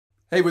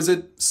Hey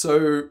Wizard,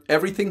 so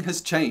everything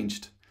has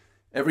changed.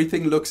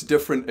 Everything looks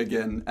different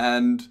again,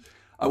 and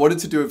I wanted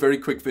to do a very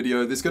quick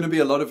video. There's going to be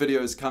a lot of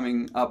videos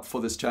coming up for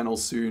this channel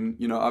soon.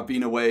 You know, I've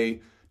been away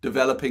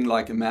developing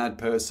like a mad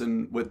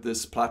person with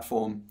this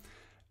platform.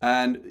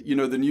 And you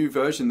know, the new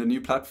version, the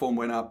new platform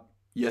went up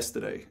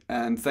yesterday.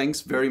 And thanks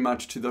very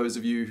much to those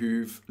of you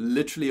who've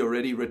literally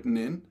already written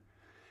in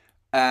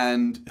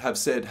and have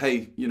said,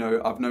 hey, you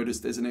know, I've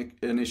noticed there's an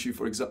issue,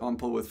 for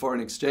example, with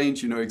foreign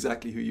exchange. You know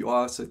exactly who you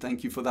are, so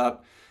thank you for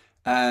that.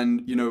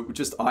 And you know,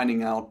 just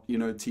ironing out, you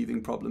know,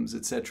 teething problems,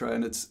 etc.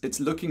 And it's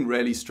looking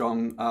really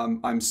strong.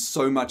 I'm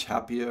so much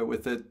happier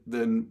with it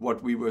than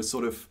what we were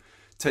sort of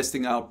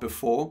testing out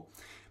before.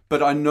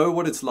 But I know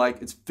what it's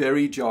like. It's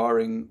very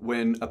jarring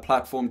when a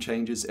platform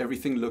changes.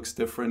 Everything looks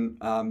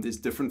different. There's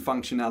different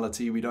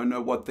functionality. We don't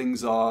know what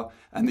things are,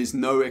 and there's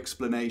no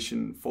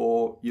explanation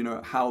for, you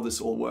know, how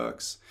this all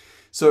works.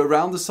 So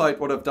around the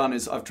site, what I've done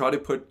is I've tried to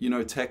put, you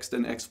know, text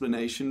and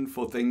explanation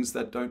for things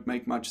that don't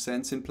make much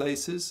sense in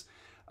places.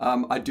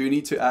 I do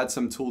need to add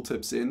some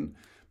tooltips in,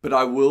 but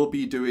I will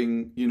be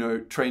doing, you know,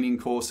 training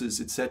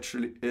courses,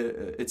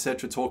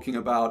 etc., talking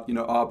about, you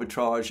know,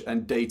 arbitrage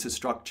and data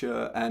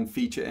structure and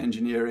feature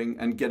engineering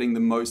and getting the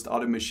most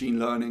out of machine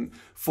learning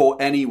for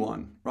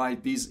anyone, right?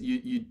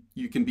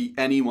 You can be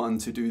anyone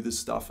to do this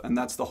stuff, and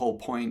that's the whole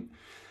point.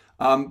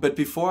 But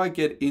before I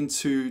get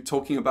into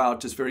talking about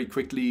just very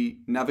quickly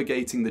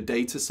navigating the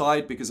data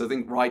side, because I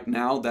think right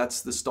now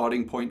that's the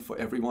starting point for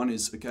everyone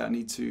is, okay, I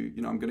need to,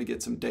 you know, I'm going to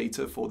get some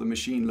data for the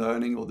machine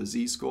learning or the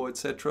Z-score,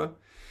 etc.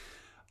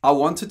 I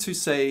wanted to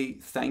say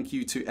thank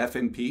you to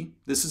FNP.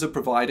 This is a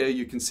provider.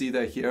 You can see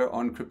they're here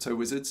on Crypto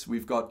Wizards.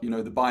 We've got, you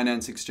know, the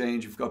Binance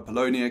Exchange, you've got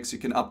Poloniex, you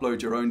can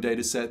upload your own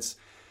data sets.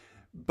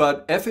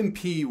 But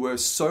FNP were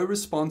so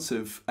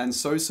responsive and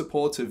so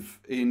supportive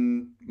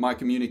in my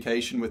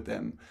communication with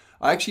them.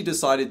 I actually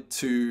decided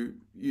to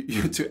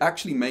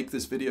actually make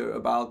this video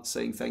about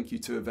saying thank you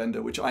to a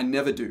vendor, which I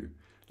never do.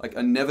 Like,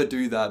 I never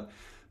do that.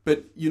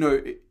 But, you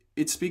know,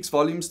 it speaks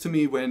volumes to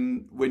me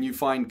when you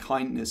find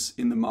kindness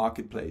in the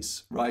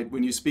marketplace, right?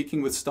 When you're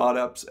speaking with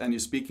startups and you're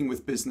speaking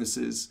with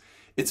businesses,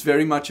 it's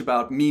very much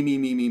about me, me,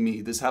 me, me,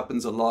 me. This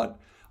happens a lot.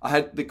 I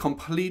had the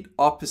complete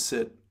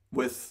opposite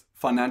with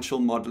Financial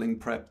Modeling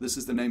Prep. This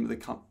is the name of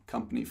the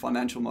company,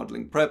 Financial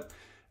Modeling Prep.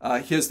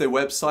 Here's their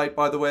website,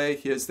 by the way.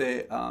 Here's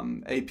their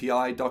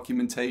API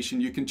documentation.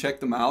 You can check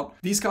them out.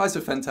 These guys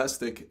are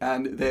fantastic,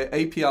 and their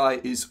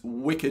API is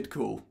wicked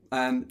cool.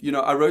 And, you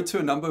know, I wrote to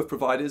a number of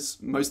providers.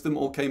 Most of them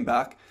all came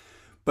back,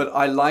 but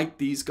I like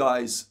these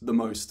guys the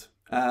most,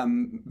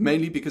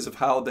 mainly because of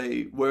how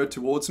they were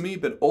towards me,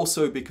 but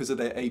also because of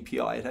their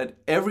API. It had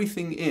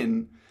everything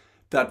in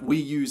that we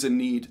use and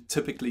need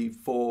typically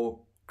for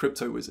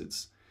Crypto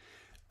Wizards.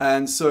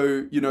 And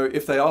so, you know,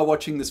 if they are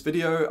watching this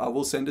video, I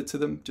will send it to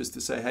them just to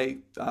say, hey,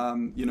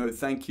 you know,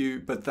 thank you,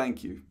 but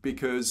thank you.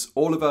 Because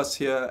all of us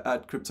here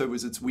at Crypto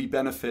Wizards, we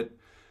benefit.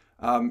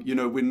 You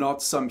know, we're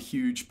not some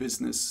huge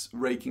business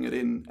raking it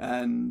in.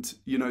 And,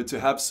 you know,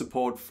 to have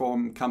support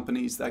from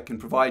companies that can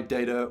provide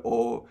data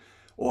or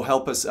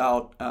help us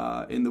out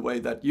in the way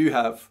that you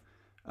have,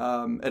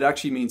 it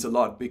actually means a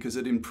lot because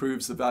it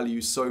improves the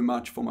value so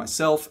much for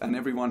myself and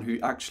everyone who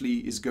actually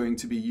is going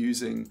to be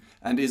using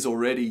and is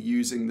already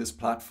using this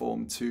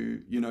platform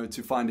to, you know,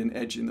 to find an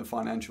edge in the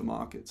financial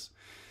markets.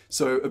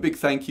 So a big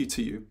thank you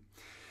to you.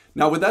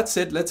 Now, with that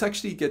said, let's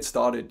actually get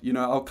started. You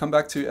know, I'll come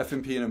back to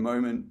FNP in a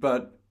moment,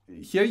 but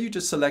here you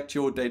just select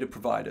your data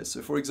provider.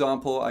 So for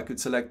example, I could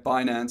select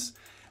Binance.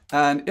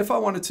 And if I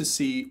wanted to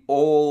see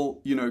all,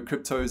 you know,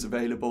 cryptos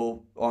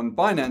available on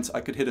Binance, I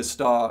could hit a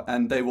star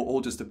and they will all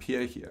just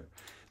appear here.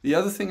 The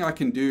other thing I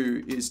can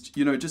do is,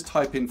 you know, just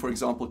type in, for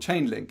example,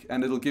 Chainlink,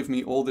 and it'll give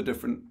me all the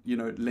different, you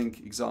know,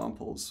 link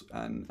examples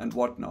and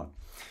whatnot.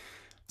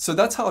 So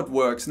that's how it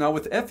works. Now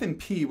with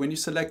FNP, when you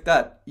select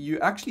that, you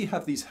actually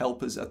have these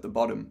helpers at the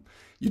bottom.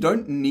 You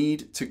don't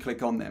need to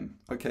click on them,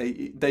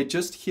 okay? They're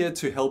just here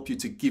to help you,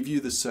 to give you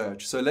the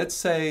search. So let's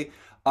say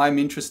I'm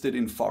interested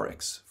in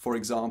forex, for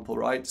example,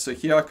 right? So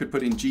here I could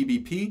put in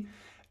GBP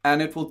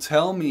and it will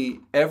tell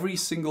me every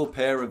single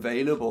pair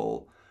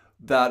available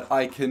that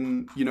I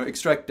can, you know,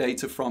 extract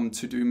data from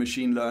to do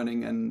machine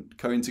learning and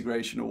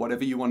co-integration or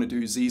whatever you want to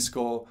do,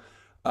 Z-score,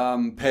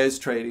 pairs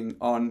trading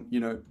on, you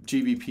know,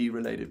 GBP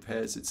related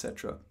pairs,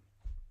 etc.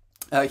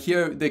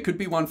 Here, there could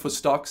be one for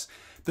stocks.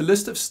 The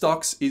list of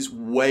stocks is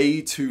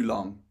way too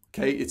long,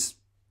 okay? It's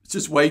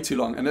just way too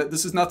long. And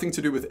this is nothing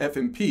to do with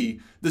FNP.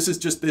 This is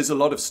just, there's a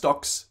lot of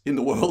stocks in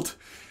the world.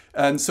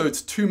 And so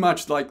it's too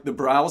much, like the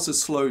browser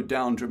slowed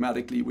down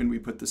dramatically when we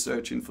put the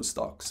search in for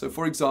stocks. So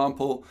for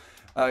example,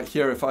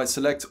 here, if I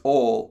select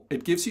all,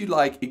 it gives you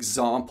like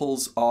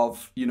examples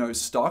of, you know,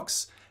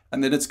 stocks,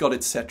 and then it's got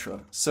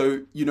etc.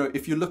 So, you know,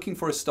 if you're looking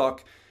for a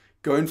stock,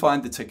 go and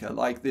find the ticker.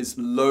 Like there's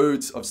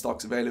loads of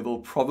stocks available.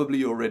 Probably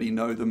you already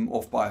know them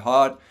off by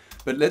heart.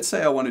 But let's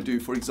say I want to do,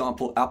 for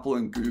example, Apple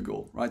and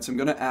Google, right? So I'm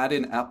going to add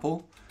in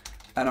Apple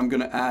and I'm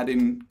going to add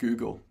in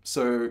Google.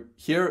 So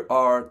here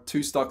are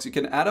two stocks. You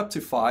can add up to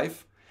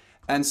 5.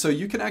 And so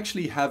you can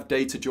actually have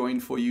data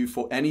joined for you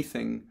for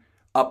anything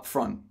up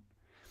front.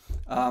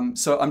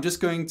 So I'm just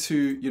going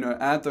to,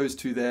 add those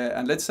two there.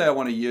 And let's say I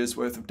want a year's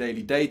worth of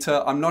daily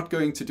data. I'm not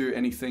going to do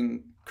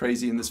anything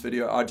crazy in this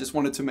video. I just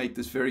wanted to make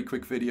this very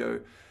quick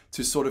video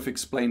to sort of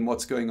explain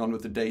what's going on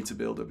with the data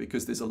builder,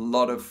 because there's a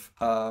lot of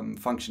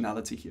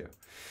functionality here.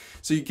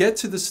 So you get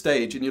to the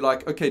stage and you're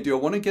like, okay, do I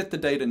want to get the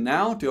data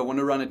now? Do I want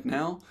to run it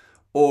now?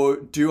 Or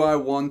do I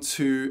want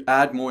to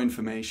add more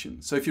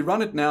information? So if you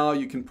run it now,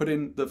 you can put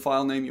in the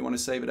file name you want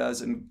to save it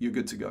as and you're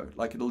good to go.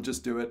 Like, it'll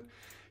just do it.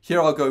 Here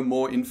I'll go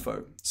more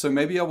info. So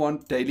maybe I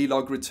want daily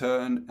log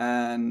return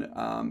and,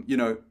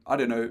 I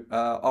don't know,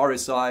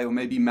 RSI or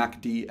maybe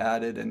MACD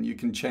added, and you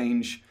can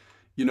change,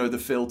 the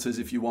filters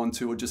if you want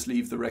to, or just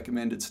leave the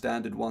recommended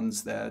standard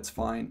ones there. It's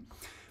fine.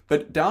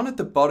 But down at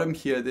the bottom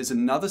here, there's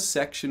another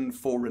section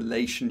for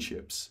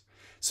relationships.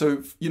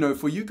 So,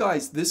 for you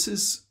guys, this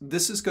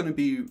is going to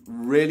be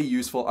really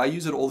useful. I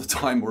use it all the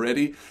time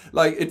already.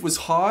 Like, it was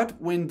hard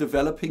when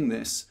developing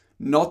this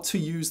not to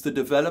use the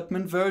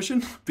development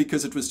version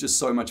because it was just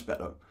so much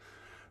better,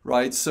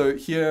 right? So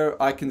here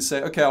I can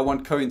say, okay, I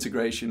want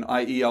co-integration,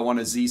 i.e. I want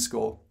a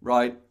z-score,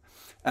 right?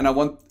 And I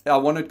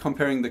wanted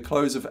comparing the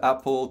close of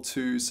Apple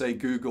to, say,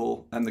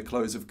 Google and the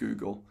close of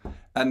Google.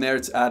 And there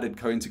it's added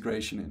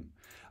co-integration in.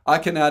 I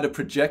can add a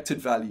projected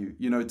value,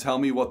 tell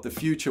me what the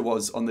future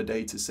was on the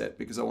data set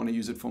because I want to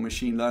use it for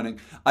machine learning.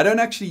 I don't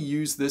actually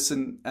use this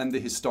and the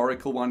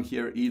historical one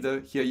here either.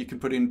 Here you can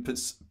put in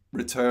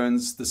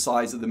returns, the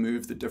size of the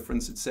move, the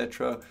difference,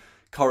 etc.,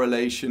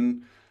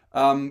 correlation.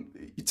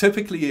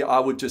 Typically,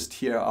 I'll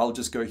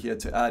just go here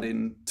to add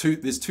in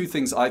there's two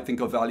things I think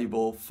are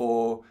valuable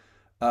for,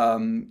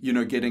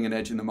 getting an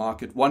edge in the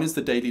market. One is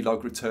the daily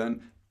log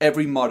return.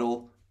 Every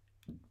model,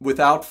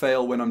 without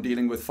fail, when I'm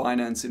dealing with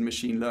finance in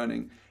machine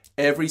learning,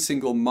 every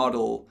single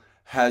model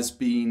has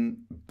been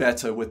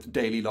better with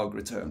daily log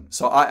return.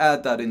 So I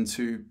add that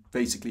into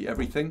basically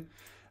everything.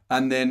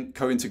 And then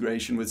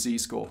co-integration with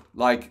z-score.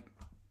 Like,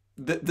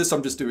 this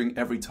I'm just doing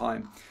every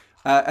time.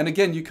 And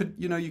again, you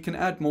can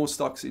add more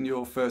stocks in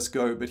your first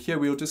go, but here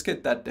we'll just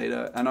get that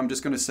data and I'm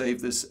just going to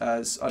save this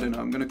as, I don't know,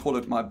 I'm going to call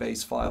it my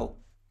base file.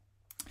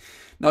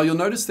 Now you'll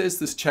notice there's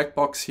this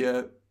checkbox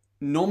here.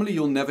 Normally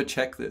you'll never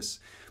check this,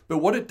 but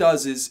what it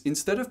does is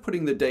instead of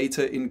putting the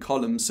data in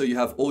columns, so you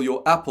have all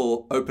your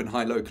Apple open,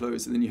 high, low,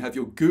 close, and then you have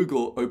your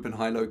Google open,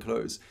 high, low,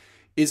 close,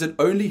 is it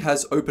only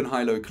has open,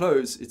 high, low,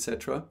 close,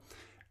 etc.,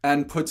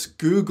 and puts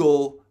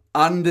Google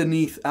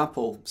underneath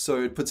Apple.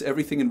 So it puts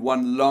everything in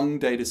one long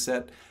data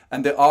set.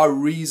 And there are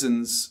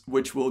reasons,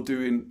 which we'll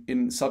do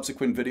in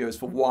subsequent videos,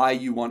 for why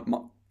you might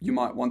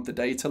want the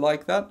data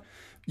like that.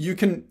 You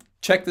can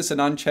check this and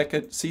uncheck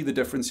it, see the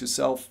difference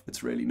yourself.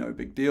 It's really no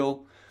big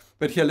deal.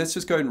 But here, let's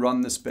just go and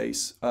run this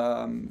base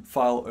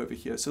file over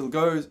here. So it'll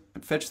go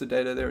and fetch the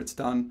data there, it's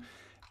done.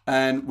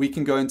 And we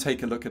can go and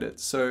take a look at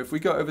it. So if we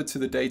go over to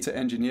the data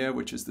engineer,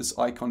 which is this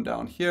icon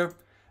down here,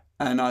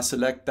 and I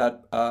select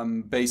that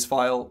base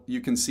file,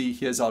 you can see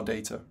here's our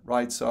data,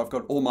 right? So I've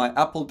got all my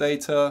Apple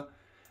data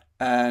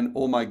and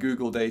all my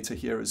Google data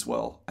here as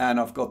well. And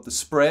I've got the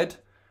spread,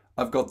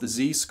 I've got the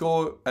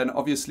z-score, and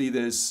obviously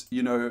there's,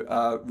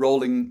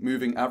 rolling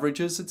moving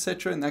averages,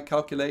 etc. in that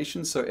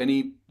calculation. So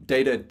any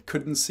data it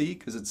couldn't see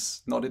because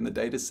it's not in the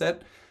data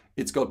set,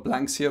 it's got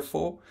blanks here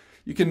for.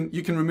 You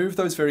can remove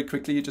those very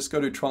quickly. You just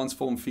go to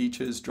transform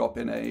features, drop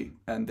in A,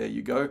 and there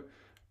you go.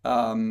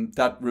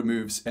 That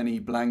removes any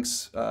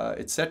blanks,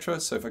 etc.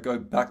 So if I go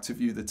back to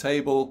view the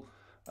table,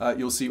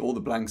 you'll see all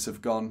the blanks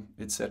have gone,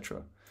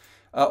 etc.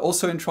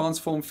 Also in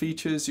transform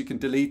features, you can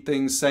delete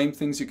things, same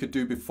things you could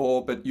do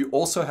before, but you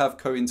also have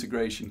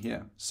co-integration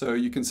here. So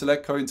you can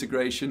select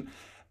co-integration.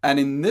 And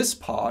in this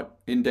part,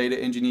 in Data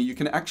Engineer, you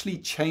can actually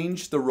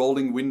change the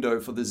rolling window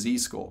for the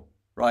z-score,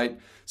 right?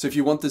 So if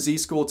you want the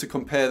z-score to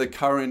compare the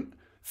current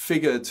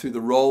figure to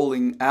the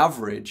rolling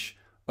average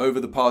over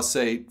the past,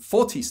 say,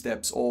 40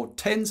 steps or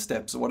 10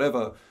 steps or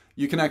whatever,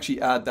 you can actually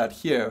add that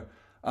here.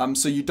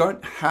 So you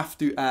don't have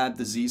to add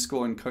the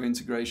z-score and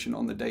co-integration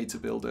on the data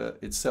builder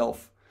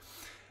itself.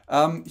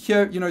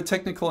 Here,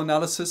 technical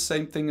analysis,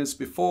 same thing as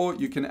before.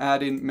 You can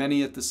add in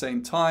many at the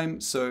same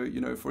time. So,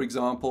 for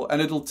example, and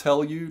it'll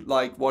tell you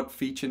like what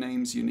feature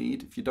names you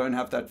need. If you don't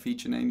have that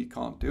feature name, you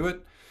can't do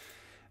it.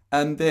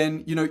 And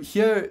then,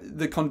 here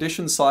the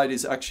condition side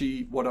is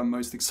actually what I'm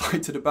most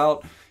excited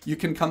about. You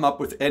can come up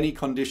with any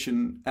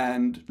condition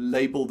and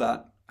label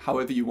that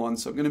however you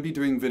want. So I'm going to be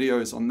doing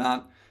videos on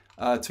that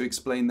to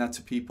explain that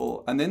to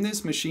people. And then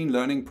there's machine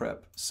learning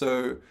prep.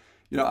 So,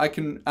 I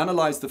can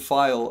analyze the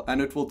file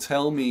and it will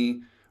tell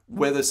me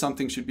whether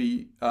something should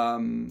be,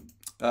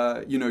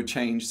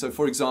 changed. So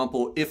for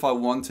example, if I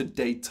wanted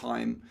date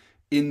time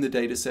in the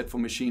data set for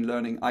machine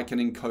learning, I can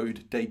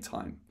encode date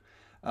time.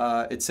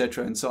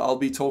 Etc. And so I'll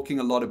be talking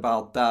a lot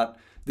about that.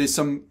 There's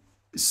some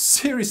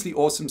seriously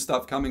awesome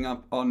stuff coming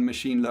up on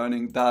machine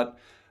learning that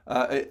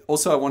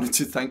also I wanted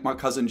to thank my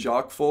cousin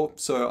Jacques for.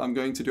 So I'm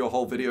going to do a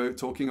whole video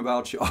talking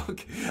about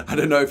Jacques. I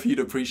don't know if he'd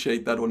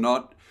appreciate that or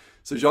not.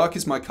 So Jacques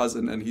is my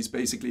cousin and he's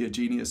basically a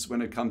genius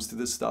when it comes to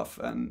this stuff.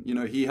 And,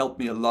 he helped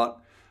me a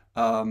lot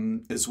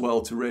as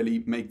well to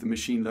really make the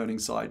machine learning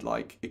side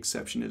like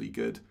exceptionally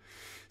good.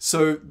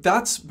 So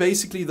that's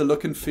basically the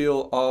look and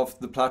feel of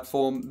the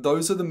platform.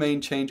 Those are the main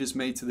changes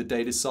made to the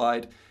data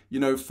side. You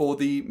know, for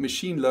the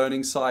machine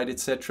learning side,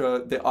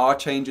 etc., there are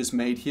changes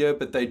made here,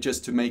 but they're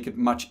just to make it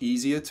much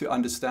easier to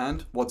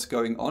understand what's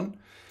going on.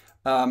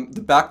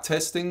 The back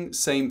testing,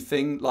 same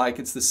thing, like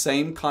it's the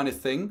same kind of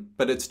thing,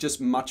 but it's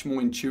just much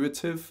more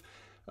intuitive.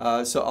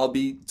 So I'll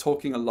be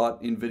talking a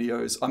lot in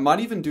videos. I might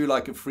even do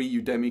like a free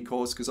Udemy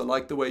course because I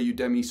like the way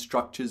Udemy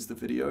structures the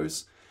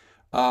videos.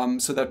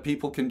 So that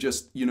people can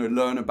just, you know,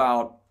 learn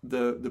about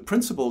the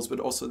principles, but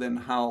also then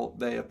how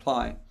they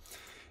apply.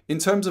 In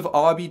terms of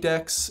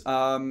RBDEX,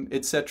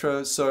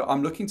 etc., so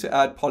I'm looking to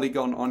add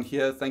Polygon on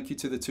here. Thank you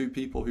to the 2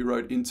 people who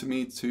wrote into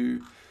me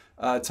to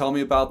tell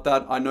me about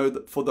that. I know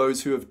that for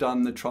those who have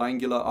done the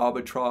triangular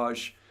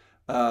arbitrage,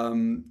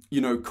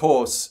 you know,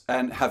 course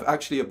and have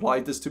actually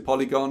applied this to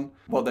Polygon,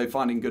 well, they're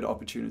finding good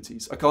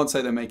opportunities. I can't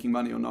say they're making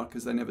money or not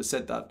because they never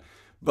said that.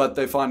 But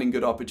they're finding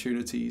good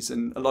opportunities.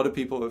 And a lot of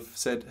people have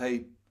said,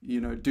 hey, you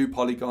know, do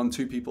Polygon.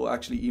 2 people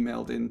actually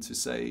emailed in to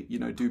say, you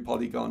know, do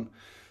Polygon.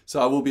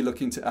 So I will be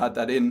looking to add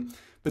that in.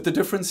 But the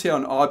difference here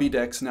on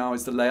RBDEX now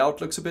is the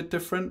layout looks a bit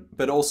different,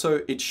 but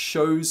also it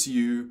shows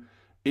you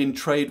in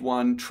trade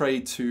 1,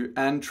 trade 2,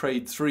 and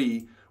trade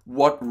 3,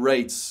 what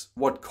rates,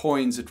 what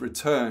coins it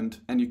returned.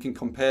 And you can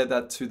compare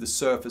that to the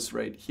surface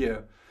rate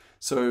here.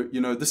 So, you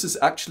know, this is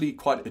actually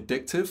quite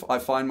addictive. I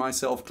find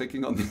myself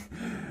clicking on this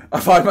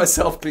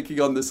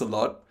a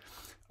lot.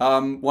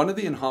 One of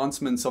the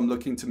enhancements I'm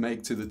looking to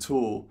make to the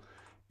tool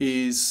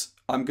is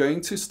I'm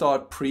going to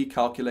start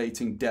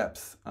pre-calculating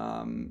depth.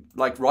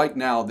 Like right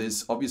now,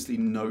 there's obviously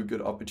no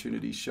good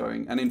opportunities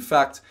showing. And in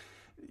fact,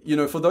 you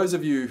know, for those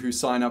of you who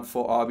sign up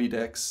for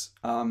RBDEX,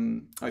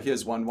 oh,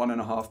 here's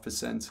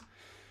 1.5%.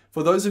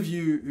 For those of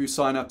you who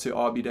sign up to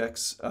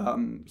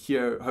RBDEX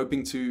here,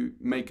 hoping to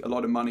make a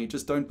lot of money,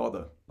 just don't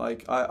bother.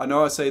 Like, I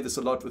know I say this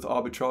a lot with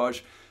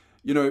arbitrage.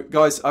 You know,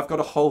 guys, I've got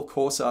a whole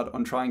course out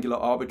on triangular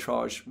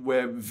arbitrage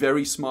where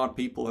very smart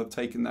people have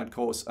taken that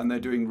course and they're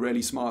doing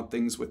really smart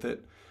things with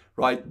it,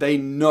 right? They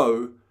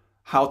know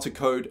how to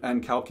code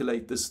and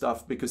calculate this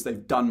stuff because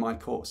they've done my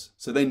course.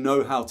 So they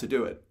know how to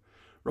do it,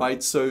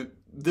 right? So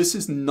this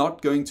is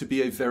not going to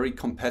be a very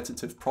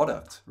competitive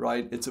product,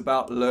 right? It's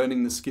about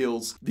learning the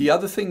skills. The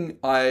other thing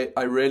I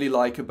really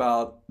like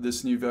about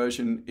this new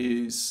version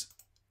is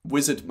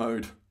wizard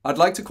mode. I'd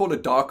like to call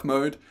it dark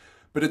mode,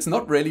 but it's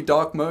not really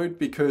dark mode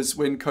because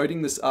when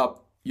coding this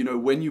up, you know,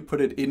 when you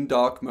put it in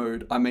dark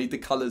mode, I made the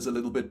colors a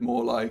little bit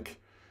more like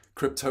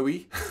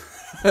crypto-y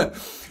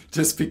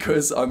just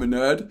because I'm a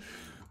nerd.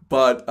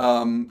 But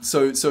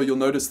so you'll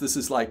notice this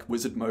is like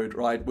wizard mode,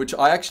 right? Which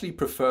I actually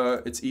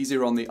prefer. It's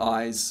easier on the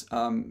eyes.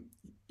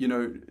 You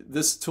know,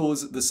 this tool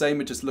is the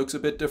same. It just looks a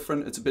bit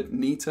different. It's a bit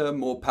neater,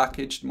 more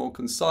packaged, more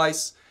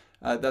concise.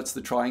 That's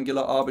the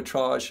triangular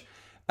arbitrage.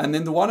 And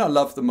then the one I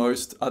love the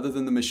most, other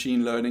than the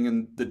machine learning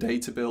and the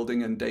data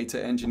building and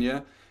data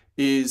engineer,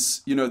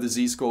 is, you know, the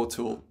Z-score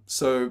tool.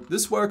 So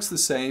this works the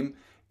same.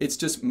 It's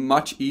just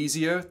much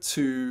easier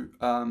to,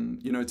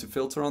 you know, to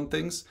filter on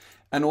things.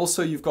 And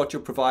also you've got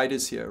your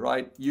providers here,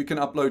 right? You can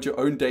upload your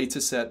own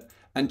data set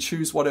and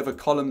choose whatever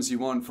columns you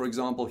want. For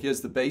example,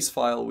 here's the base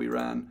file we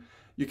ran.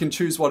 You can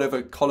choose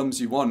whatever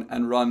columns you want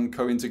and run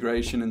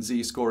co-integration and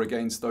Z-score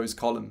against those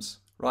columns,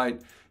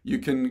 right? You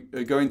can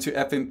go into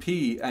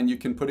FMP and you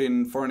can put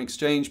in foreign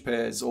exchange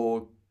pairs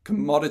or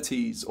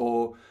commodities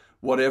or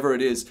whatever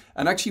it is.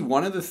 And actually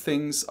one of the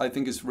things I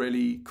think is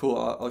really cool,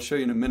 I'll show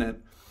you in a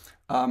minute,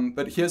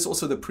 but here's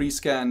also the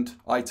pre-scanned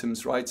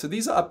items, right? So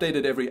these are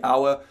updated every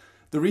hour.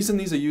 The reason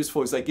these are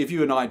useful is they give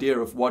you an idea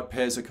of what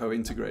pairs are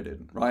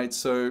co-integrated, right?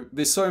 So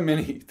there's so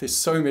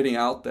many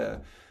out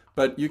there,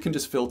 but you can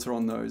just filter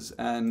on those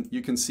and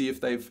you can see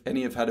if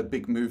any have had a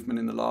big movement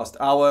in the last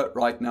hour.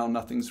 Right now,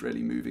 nothing's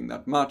really moving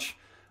that much.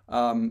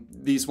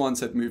 These ones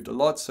have moved a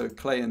lot. So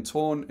clay and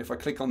torn, if I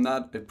click on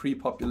that, it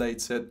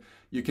pre-populates it.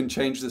 You can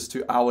change this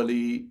to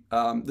hourly.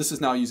 This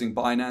is now using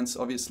Binance,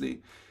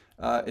 obviously,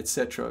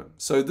 etc.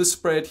 So this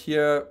spread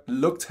here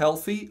looked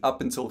healthy up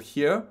until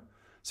here.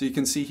 So you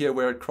can see here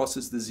where it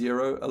crosses the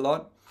 0 a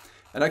lot.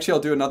 And actually, I'll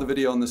do another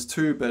video on this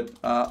too, but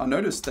I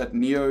noticed that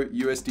Neo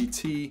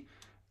USDT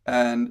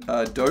and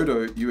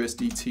Dodo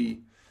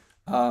USDT,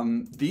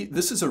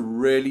 this is a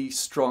really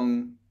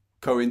strong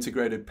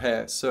co-integrated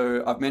pair.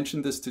 So I've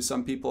mentioned this to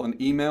some people on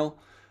email,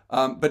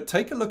 but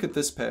take a look at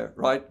this pair,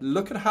 right?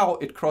 Look at how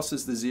it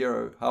crosses the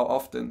 0, how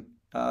often.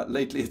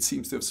 Lately, it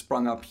seems to have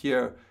sprung up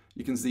here.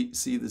 You can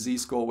see the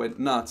Z-score went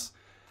nuts.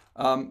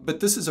 But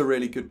this is a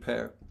really good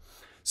pair.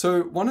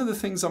 So one of the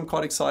things I'm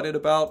quite excited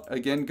about,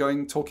 again,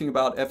 talking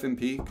about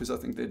FMP, because I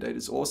think their data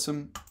is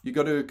awesome. You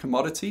go to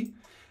commodity,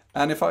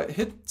 and if I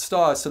hit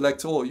star,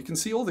 select all, you can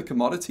see all the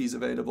commodities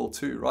available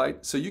too,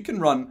 right? So you can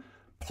run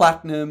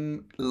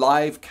platinum,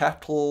 live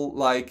cattle,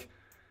 like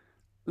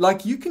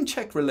you can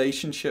check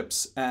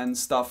relationships and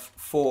stuff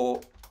for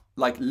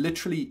like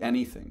literally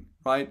anything,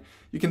 right?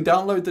 You can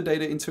download the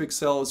data into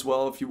Excel as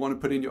well if you want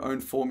to put in your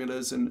own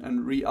formulas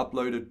and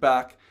re-upload it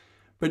back.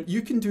 But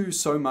you can do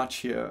so much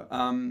here.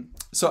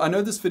 So I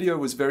know this video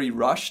was very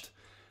rushed.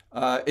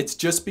 It's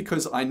just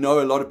because I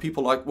know a lot of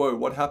people like, whoa,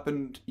 what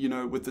happened, you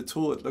know, with the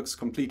tool? It looks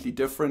completely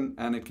different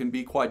and it can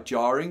be quite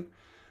jarring,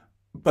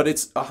 but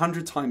it's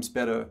 100 times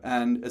better.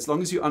 And as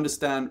long as you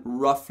understand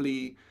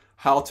roughly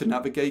how to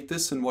navigate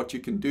this and what you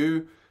can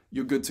do,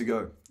 you're good to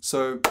go.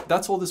 So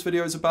that's all this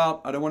video is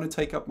about. I don't want to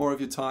take up more of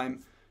your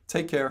time.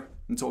 Take care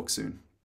and talk soon.